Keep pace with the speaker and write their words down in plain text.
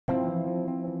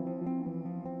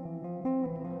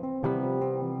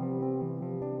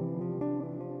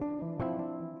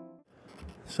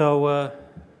So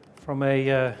from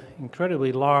a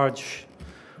incredibly large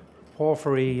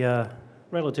porphyry,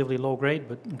 relatively low grade,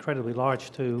 but incredibly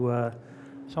large, to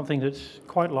something that's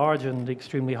quite large and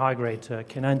extremely high grade,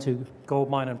 K92 gold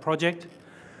mine and project.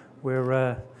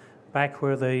 We're back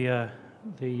where the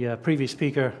previous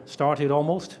speaker started,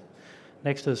 almost,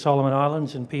 next to the Solomon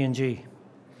Islands in PNG.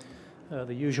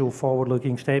 The usual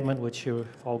forward-looking statement, which you've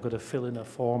all got to fill in a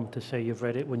form to say you've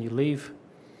read it when you leave.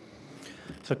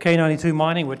 So K92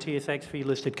 Mining, we're a TSX-V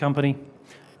listed company.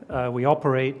 We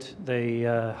operate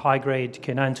the high-grade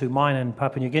K92 mine in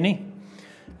Papua New Guinea,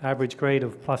 average grade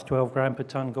of plus 12 gram per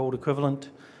ton gold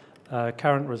equivalent.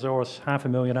 Current resource,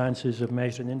 500,000 ounces of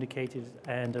measured and indicated,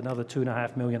 and another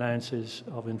 2.5 million ounces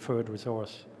of inferred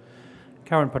resource.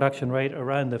 Current production rate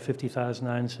around the 50,000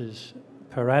 ounces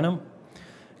per annum.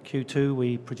 Q2,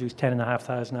 we produced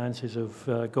 10,500 ounces of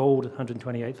gold,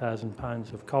 128,000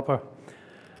 pounds of copper,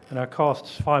 and our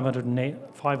costs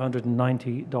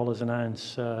 $590 an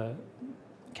ounce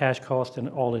cash cost, and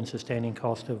all-in sustaining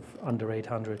cost of under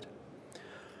 800.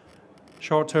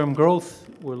 Short-term growth,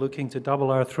 we're looking to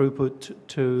double our throughput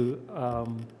to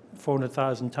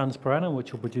 400,000 tons per annum,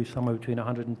 which will produce somewhere between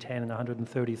 110 and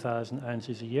 130,000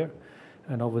 ounces a year,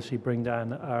 and obviously bring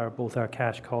down both our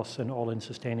cash costs and all-in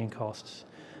sustaining costs,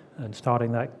 and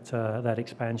starting that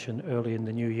expansion early in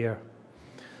the new year.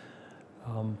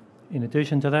 In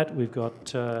addition to that, we've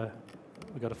got a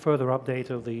further update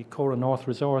of the Kora North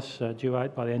resource due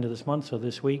out by the end of this month, so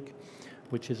this week,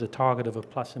 which is a target of a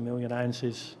plus 1 million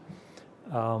ounces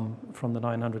from the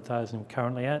 900,000 we're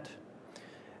currently at.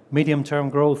 Medium-term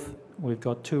growth, we've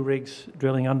got 2 rigs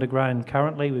drilling underground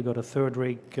currently. We've got a 3rd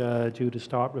rig due to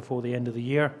start before the end of the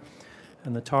year,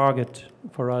 and the target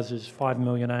for us is 5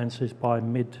 million ounces by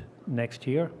mid next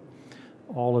year.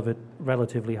 All of it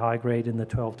relatively high grade in the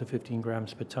 12 to 15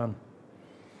 grams per ton.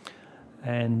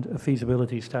 And a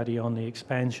feasibility study on the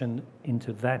expansion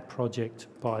into that project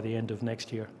by the end of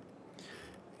next year.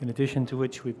 In addition to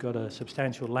which, we've got a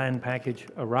substantial land package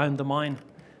around the mine,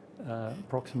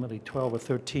 approximately 12 or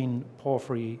 13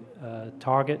 porphyry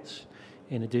targets,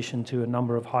 in addition to a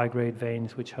number of high-grade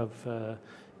veins which have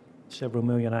several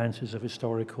million ounces of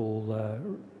historical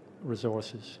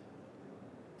resources.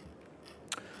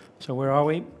 So where are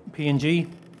we? PNG.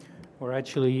 We're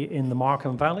actually in the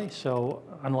Markham Valley, so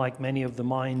unlike many of the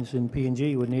mines in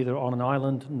PNG, we're neither on an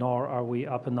island nor are we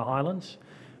up in the highlands.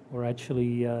 We're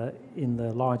actually in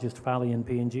the largest valley in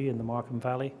PNG, in the Markham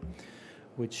Valley,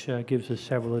 which gives us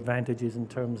several advantages in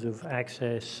terms of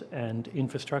access and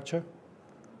infrastructure.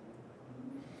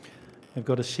 We've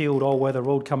got a sealed all-weather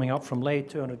road coming up from Leh,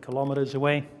 200 kilometers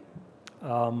away.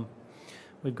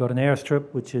 We've got an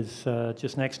airstrip which is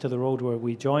just next to the road where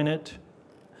we join it,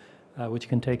 which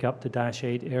can take up to Dash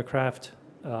 8 aircraft.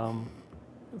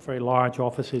 Very large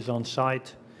offices on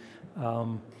site.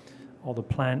 All the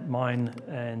plant, mine,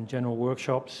 and general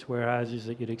workshops, warehouses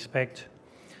that you'd expect.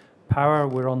 Power,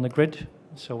 we're on the grid.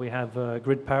 So we have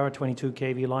grid power, 22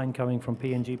 kV line coming from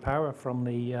PNG Power from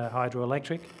the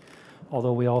hydroelectric,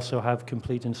 although we also have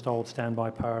complete installed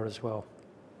standby power as well.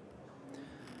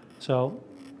 So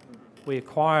we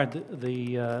acquired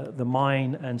the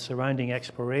mine and surrounding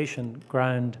exploration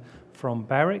ground from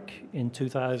Barrick in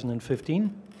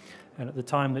 2015. And at the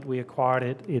time that we acquired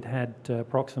it, it had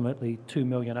approximately 2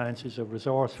 million ounces of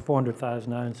resource,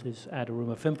 400,000 ounces at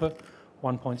Aruma Fimpa,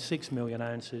 1.6 million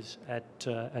ounces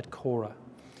at Kora.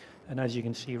 And as you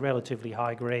can see, relatively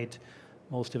high grade,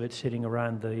 most of it sitting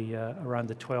around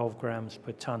the 12 grams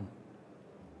per ton.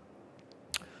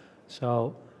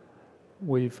 So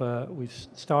we've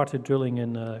started drilling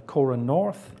in Kora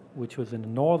North, which was in the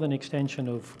northern extension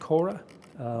of Kora,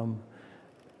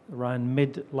 around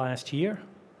mid last year.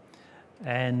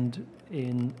 And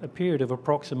in a period of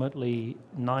approximately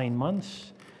 9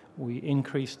 months, we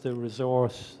increased the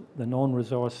resource, the known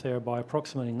resource there, by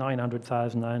approximately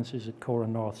 900,000 ounces at Kora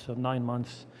North. So 9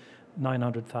 months,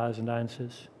 900,000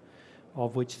 ounces,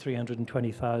 of which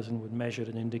 320,000 were measured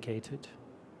and indicated.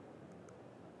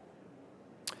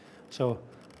 So,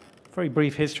 very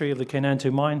brief history of the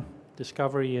K92 mine.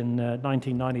 Discovery in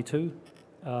 1992.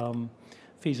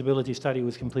 Feasibility study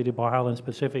was completed by Highlands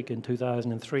Pacific in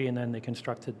 2003, and then they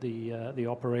constructed the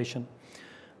operation.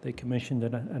 They commissioned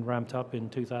it and ramped up in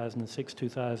 2006,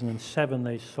 2007.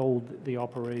 They sold the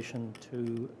operation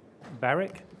to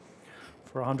Barrick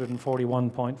for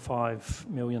 $141.5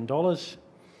 million.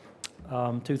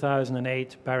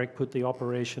 2008, Barrick put the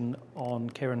operation on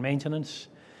care and maintenance,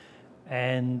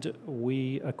 and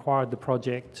we acquired the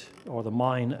project, or the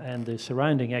mine, and the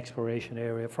surrounding exploration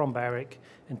area from Barrick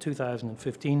in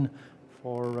 2015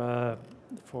 for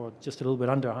just a little bit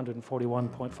under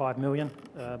 141.5 million,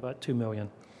 about 2 million.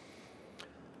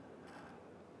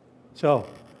 So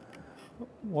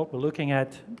what we're looking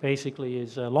at basically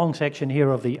is a long section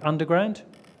here of the underground,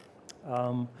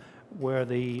 where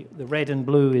the red and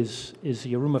blue is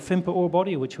the Aruma-Fimpa ore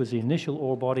body, which was the initial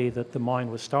ore body that the mine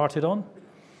was started on.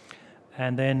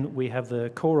 And then we have the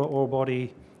Kora ore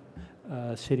body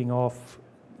sitting off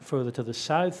further to the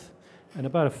south, and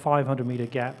about a 500-meter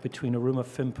gap between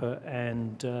Aruma-Fimpa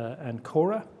and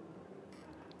Kora.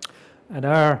 And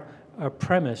our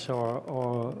premise,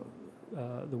 or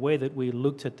the way that we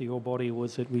looked at the ore body,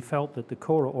 was that we felt that the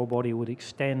Kora ore body would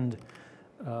extend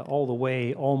all the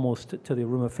way almost to the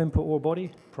Aruma-Fimpa ore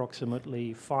body,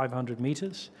 approximately 500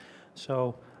 meters.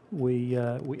 So we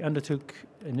undertook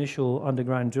initial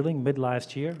underground drilling mid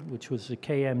last year, which was the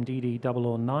KMDD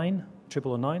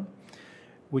 009,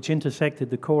 which intersected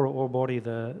the Kora ore body,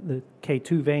 the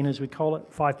K2 vein as we call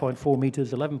it, 5.4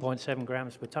 meters, 11.7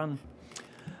 grams per ton,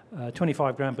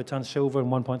 25 gram per ton silver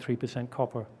and 1.3%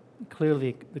 copper.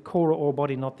 Clearly the Kora ore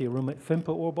body, not the Aruma-Fimpa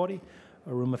ore body.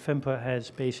 Aruma-Fimpa has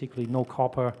basically no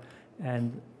copper,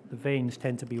 and the veins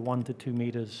tend to be 1 to 2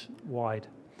 meters wide.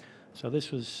 So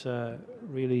this was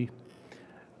really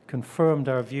confirmed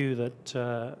our view that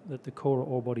the Kora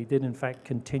ore body did in fact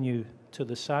continue to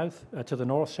the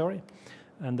north, sorry,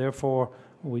 and therefore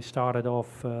we started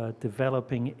off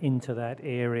developing into that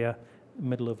area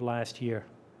middle of last year.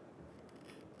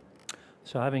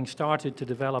 So having started to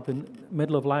develop in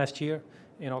middle of last year,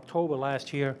 in October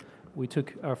last year, we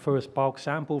took our first bulk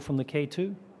sample from the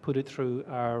K2, put it through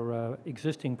our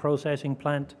existing processing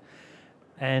plant,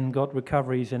 and got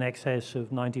recoveries in excess of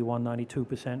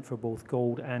 91–92% for both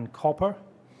gold and copper.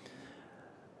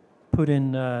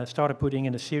 Started putting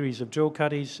in a series of drill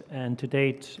cuddies, and to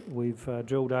date we've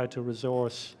drilled out a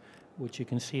resource, which you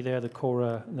can see there, the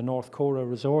North Kora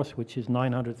resource, which is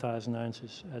 900,000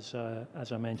 ounces,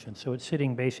 as I mentioned. So it's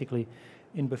sitting basically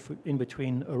in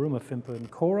between Aruma-Fimpa and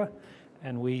Kora,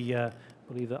 and we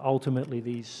believe that ultimately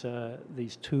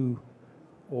these two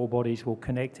ore bodies will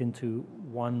connect into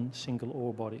one single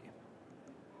ore body.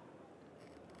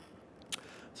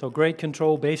 So grade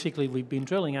control, basically we've been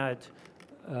drilling out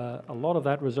a lot of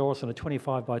that resource on a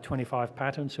 25 by 25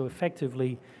 pattern, so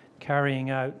effectively carrying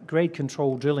out grade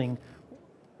control drilling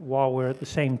while we're at the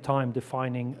same time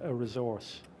defining a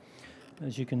resource.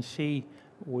 As you can see,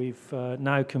 we've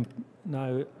now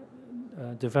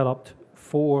developed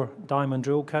 4 diamond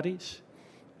drill cuddies,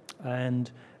 and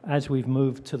as we've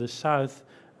moved to the south,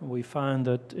 we found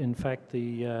that in fact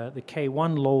the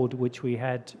K1 lode, which we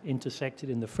had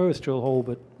intersected in the first drill hole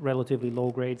but relatively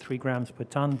low grade, 3 grams per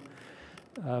ton,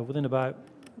 within about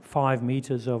 5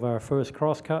 meters of our first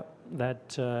crosscut,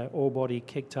 that ore body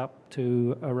kicked up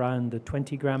to around the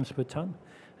 20 grams per ton,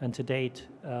 and to date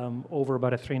over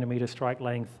about a 300 meter strike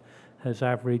length has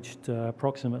averaged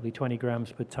approximately 20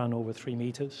 grams per ton over 3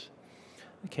 meters.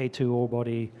 The K2 ore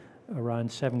body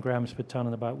around 7 grams per ton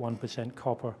and about 1%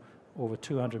 copper over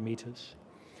 200 meters.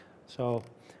 So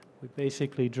we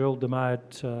basically drilled them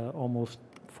out almost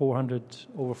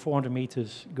over 400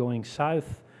 meters going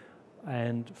south,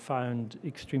 and found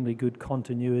extremely good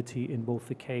continuity in both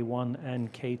the K1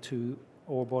 and K2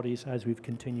 ore bodies as we've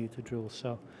continued to drill.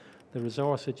 So the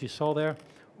resource that you saw there,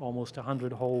 almost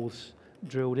 100 holes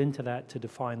drilled into that to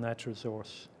define that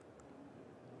resource.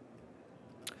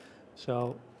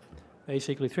 So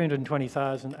basically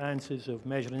 320,000 ounces of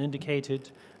measured and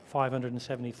indicated,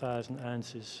 570,000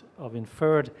 ounces of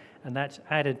inferred, and that's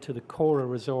added to the Kora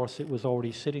resource that was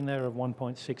already sitting there of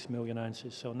 1.6 million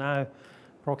ounces. So now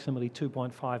approximately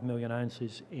 2.5 million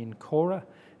ounces in Kora,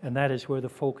 and that is where the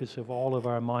focus of all of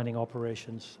our mining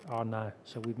operations are now.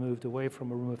 So we've moved away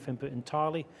from Aruma-Fimpa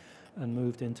entirely and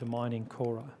moved into mining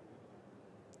Kora.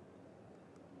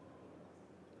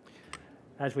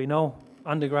 As we know,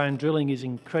 underground drilling is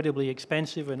incredibly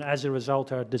expensive, and as a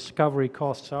result our discovery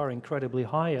costs are incredibly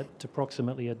high at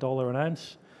approximately $1 an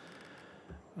ounce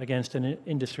against an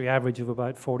industry average of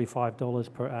about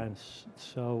 $45 per ounce.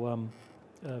 So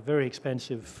very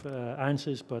expensive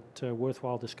ounces, but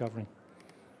worthwhile discovering.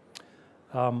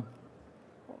 A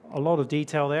lot of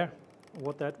detail there.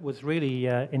 What that was really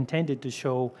intended to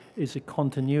show is the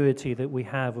continuity that we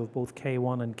have of both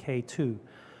K1 and K2.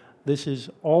 This is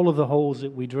all of the holes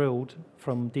that we drilled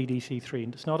from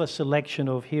DDC3. It's not a selection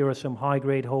of here are some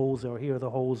high-grade holes or here are the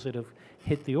holes that have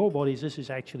hit the ore bodies. This is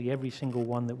actually every single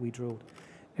one that we drilled.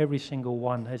 Every single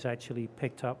one has actually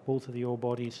picked up both of the ore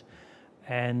bodies,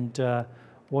 and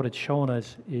what it's shown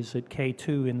us is that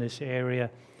K2 in this area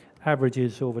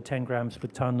averages over 10 grams per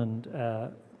ton and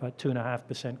about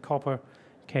 2.5% copper.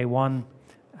 K1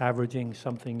 averaging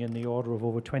something in the order of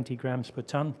over 20 grams per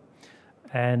ton.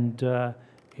 And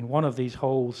in one of these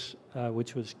holes,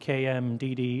 which was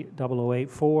KMDD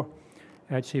 0084,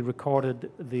 actually recorded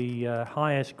the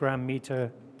highest gram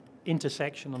meter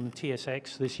intersection on the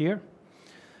TSX this year,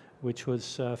 which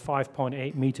was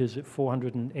 5.8 meters at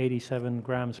 487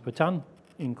 grams per ton,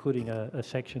 including a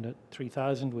section at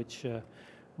 3,000,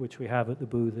 which we have at the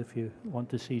booth if you want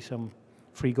to see some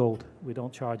free gold. We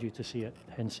don't charge you to see it,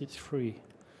 hence it's free.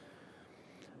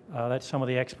 That's some of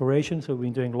the exploration. So we've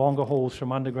been doing longer holes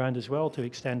from underground as well to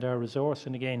extend our resource,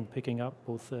 and again, picking up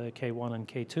both K1 and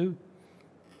K2. And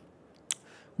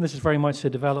this is very much the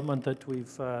development that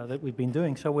we've been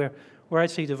doing. So we're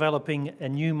actually developing a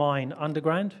new mine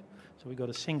underground. So we've got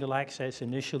a single access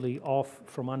initially off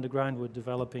from underground. We're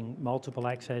developing multiple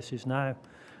accesses now.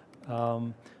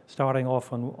 Starting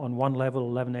off on one level,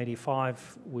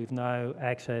 1185, we've now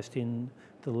accessed in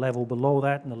the level below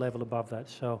that and the level above that.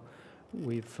 So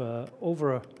we've,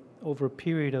 over a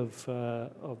period of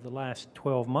the last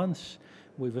 12 months,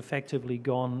 we've effectively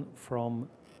gone from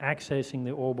accessing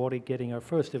the ore body, getting our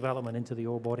first development into the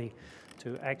ore body,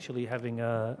 to actually having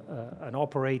an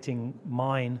operating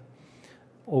mine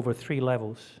over 3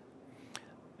 levels.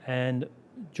 And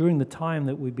during the time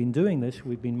that we've been doing this,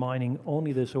 we've been mining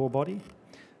only this ore body.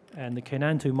 And the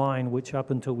K92 mine, which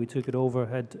up until we took it over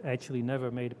had actually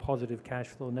never made a positive cash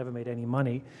flow, never made any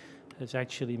money, has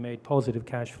actually made positive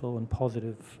cash flow and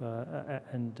positive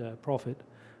profit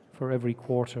for every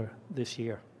quarter this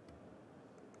year.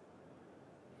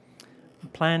 The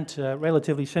plant,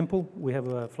 relatively simple. We have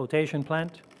a flotation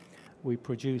plant. We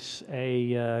produce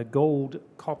a gold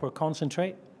copper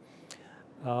concentrate.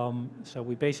 So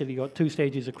we basically got 2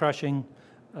 stages of crushing,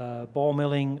 ball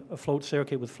milling, a float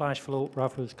circuit with flash float,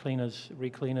 roughers, cleaners,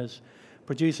 recleaners,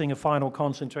 producing a final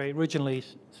concentrate, originally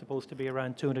supposed to be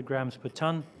around 200 grams per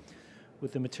ton.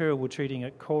 With the material we're treating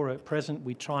at Kora at present,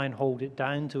 we try and hold it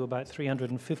down to about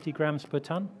 350 grams per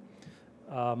ton.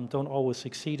 Don't always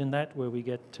succeed in that, where we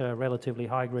get relatively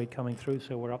high grade coming through,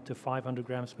 so we're up to 500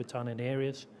 grams per ton in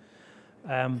areas.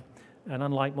 And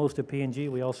unlike most of PNG,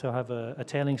 we also have a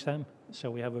tailings dam,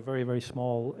 so we have a very, very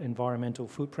small environmental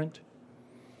footprint.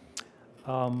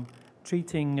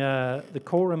 Treating the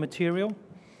Kora material,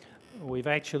 we've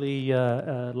actually,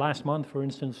 last month, for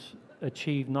instance,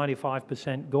 achieved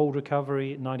 95% gold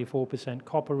recovery, 94%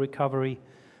 copper recovery,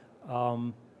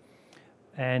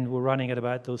 and we're running at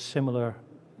about those similar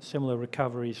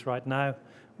recoveries right now.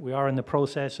 We are in the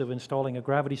process of installing a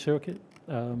gravity circuit.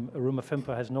 Aruma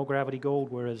Fimpa has no gravity gold,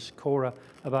 whereas Kora,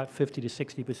 about 50 to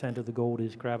 60% of the gold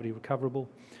is gravity recoverable.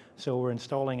 So we're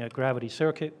installing a gravity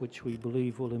circuit, which we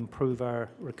believe will improve our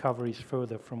recoveries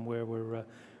further from where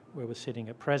we're sitting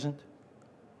at present.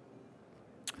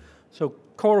 So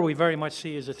Kora we very much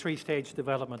see as a 3-stage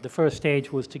development. The first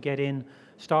stage was to get in,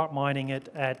 start mining it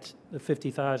at the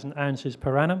 50,000 ounces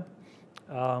per annum.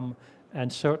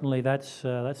 And certainly that's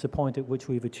the point at which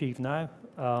we've achieved now.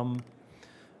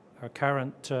 Our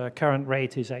current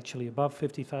rate is actually above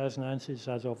 50,000 ounces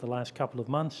as of the last couple of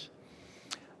months.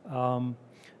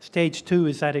 Stage 2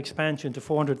 is that expansion to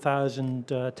 400,000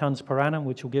 tons per annum,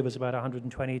 which will give us about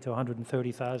 120 to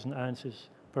 130,000 ounces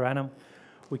per annum.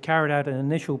 We carried out an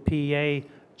initial PEA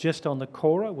just on the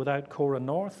Kora, without Kora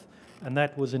North, and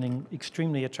that was an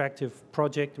extremely attractive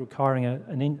project requiring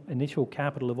an initial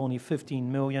capital of only 15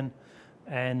 million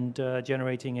and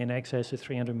generating in excess of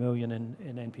 300 million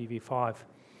in NPV5.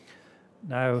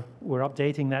 Now, we're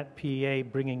updating that PEA,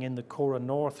 bringing in the Kora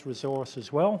North resource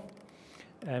as well,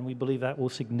 and we believe that will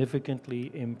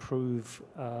significantly improve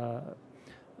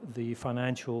the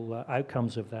financial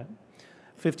outcomes of that.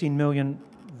 15 million,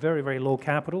 very, very low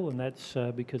capital, and that's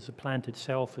because the plant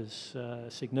itself is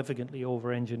significantly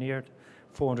over-engineered.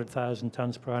 400,000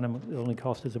 tons per annum, it only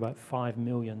cost us about 5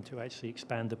 million to actually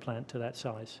expand the plant to that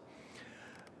size.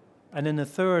 And then the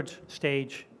third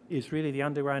stage is really the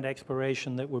underground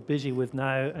exploration that we're busy with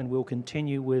now and will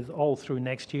continue with all through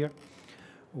next year,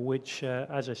 which,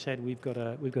 as I said, we've got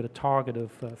a target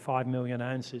of 5 million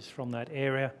ounces from that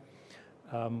area.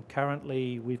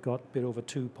 Currently, we've got a bit over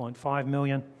 2.5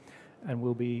 million, and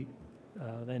we'll be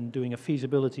then doing a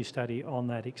feasibility study on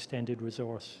that extended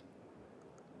resource.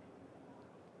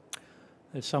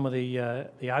 There's some of the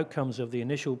outcomes of the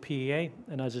initial PEA,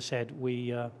 and as I said,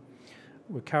 we're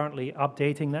currently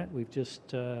updating that.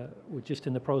 We're just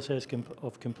in the process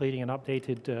of completing an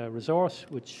updated resource,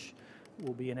 which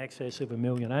will be in excess of 1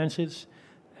 million ounces,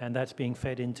 and that's being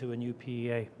fed into a new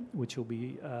PEA, which will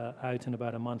be out in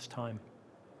about a month's time.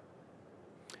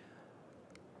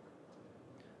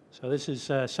 So this is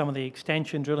some of the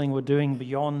extension drilling we're doing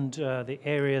beyond the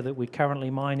area that we're currently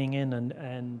mining in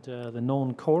and the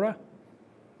known Cora.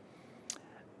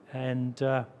 And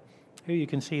here you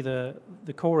can see the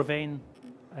Cora vein,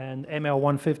 and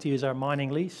ML150 is our mining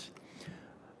lease.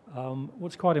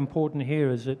 What's quite important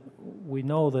here is that we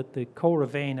know that the Cora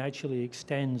vein actually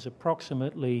extends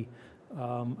approximately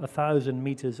 1,000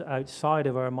 meters outside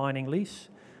of our mining lease,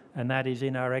 and that is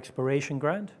in our exploration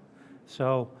ground.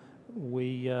 So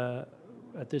we,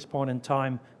 at this point in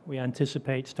time, we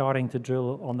anticipate starting to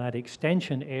drill on that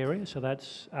extension area. So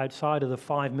that's outside of the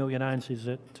 5 million ounces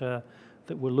that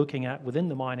we're looking at within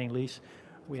the mining lease.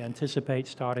 We anticipate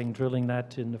starting drilling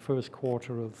that in the first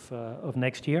quarter of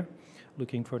next year,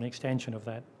 looking for an extension of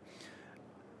that.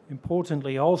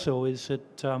 Importantly also is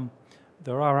that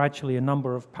there are actually a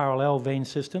number of parallel vein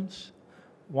systems,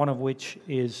 one of which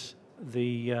is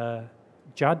the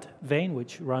Judd vein,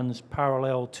 which runs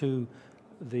parallel to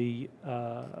the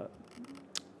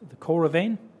Cora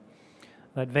vein.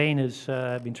 That vein has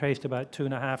been traced about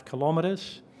 2.5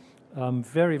 kilometers.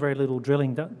 Very, very little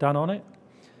drilling done on it.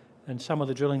 And some of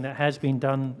the drilling that has been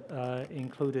done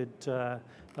included a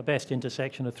best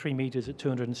intersection of 3 meters at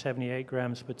 278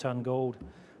 grams per ton gold,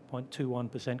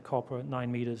 0.21% copper at 9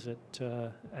 meters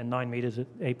and 9 meters at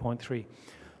 8.3.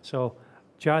 So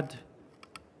Judd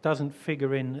doesn't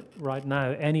figure in right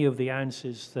now any of the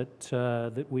ounces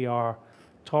that we are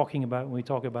talking about when we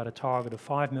talk about a target of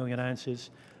 5 million ounces.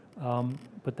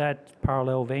 But that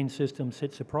parallel vein system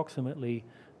sits approximately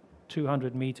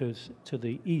 200 meters to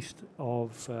the east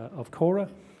of Cora,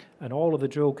 and all of the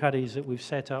drill cuddies that we've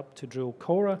set up to drill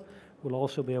Cora will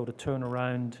also be able to turn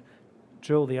around,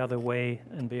 drill the other way,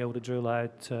 and be able to drill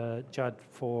out Judd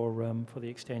for the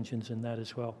extensions in that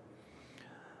as well.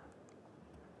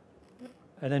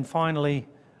 And then finally,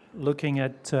 looking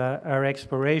at our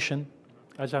exploration,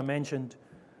 as I mentioned,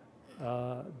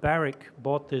 Barrick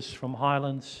bought this from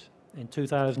Highlands in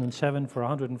 2007 for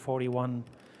 $141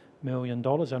 million,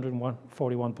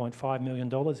 $141.5 million.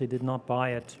 They did not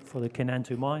buy it for the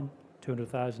KNT mine,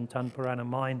 200,000 ton per annum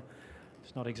mine.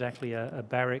 It's not exactly a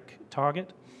Barrick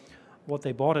target. What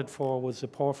they bought it for was the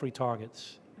porphyry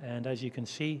targets. And as you can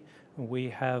see,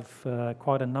 we have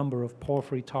quite a number of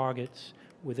porphyry targets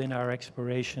within our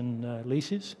exploration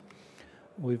leases.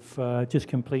 We've just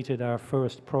completed our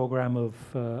first program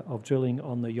of drilling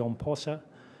on the Yomposa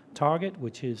target,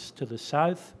 which is to the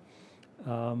south.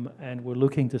 And we're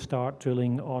looking to start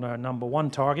drilling on our number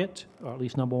one target, or at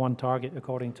least number one target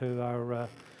according to our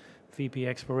VP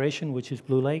exploration, which is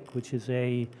Blue Lake, which is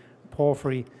a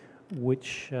porphyry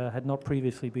which had not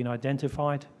previously been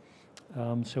identified.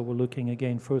 So we're looking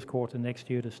again first quarter next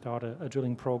year to start a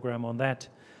drilling program on that.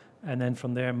 And then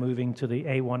from there moving to the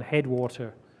A1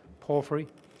 headwater porphyry,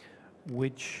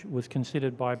 which was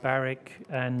considered by Barrick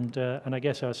and I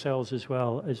guess ourselves as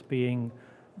well as being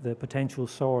the potential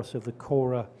source of the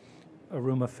Cora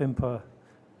Aruma-Fimpa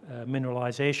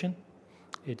mineralization.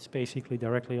 It's basically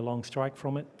directly along strike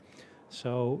from it.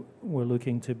 So we're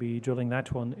looking to be drilling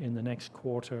that one in the next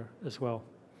quarter as well.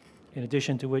 In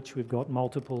addition to which, we've got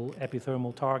multiple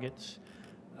epithermal targets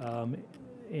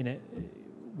in it,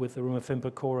 with the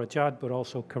Aruma-Fimpa, Cora, Judd, but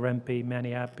also Karempe,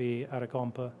 Maniape,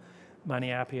 Arakompa.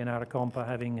 Maniape and Arakompa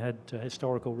having had a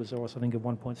historical resource, I think, of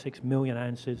 1.6 million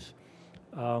ounces.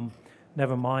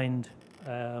 Never mind,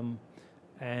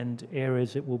 and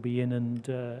areas that we'll be in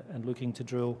and looking to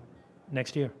drill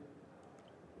next year.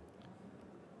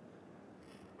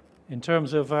 In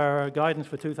terms of our guidance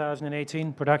for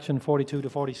 2018, production 42 to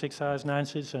 46,000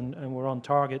 ounces, and we're on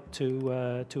target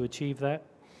to achieve that.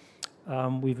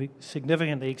 We've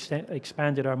significantly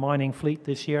expanded our mining fleet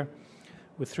this year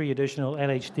with 3 additional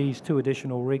LHDs, 2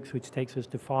 additional rigs, which takes us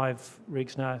to 5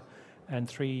 rigs now, and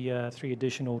 3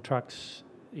 additional trucks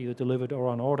either delivered or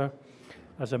on order.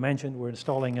 As I mentioned, we're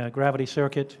installing a gravity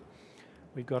circuit.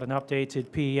 We've got an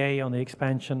updated PEA on the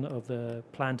expansion of the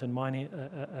plant and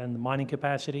mining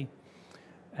capacity,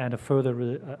 and a further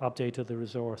update of the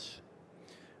resource.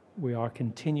 We are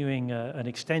continuing an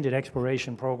extended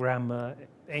exploration program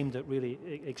aimed at really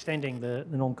extending the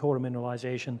non-Cora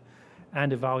mineralization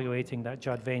and evaluating that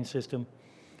Judd vein system.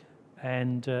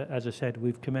 And as I said,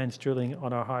 we've commenced drilling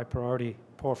on our high priority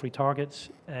porphyry targets,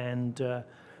 and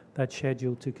that's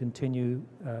scheduled to continue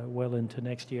well into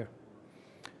next year.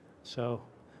 So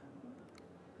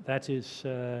that is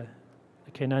the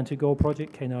K92 Gold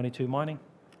Project, K92 Mining.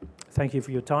 Thank you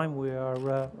for your time. We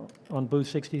are on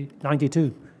booth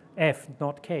 92, F,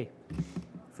 not K,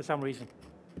 for some reason.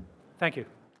 Thank you.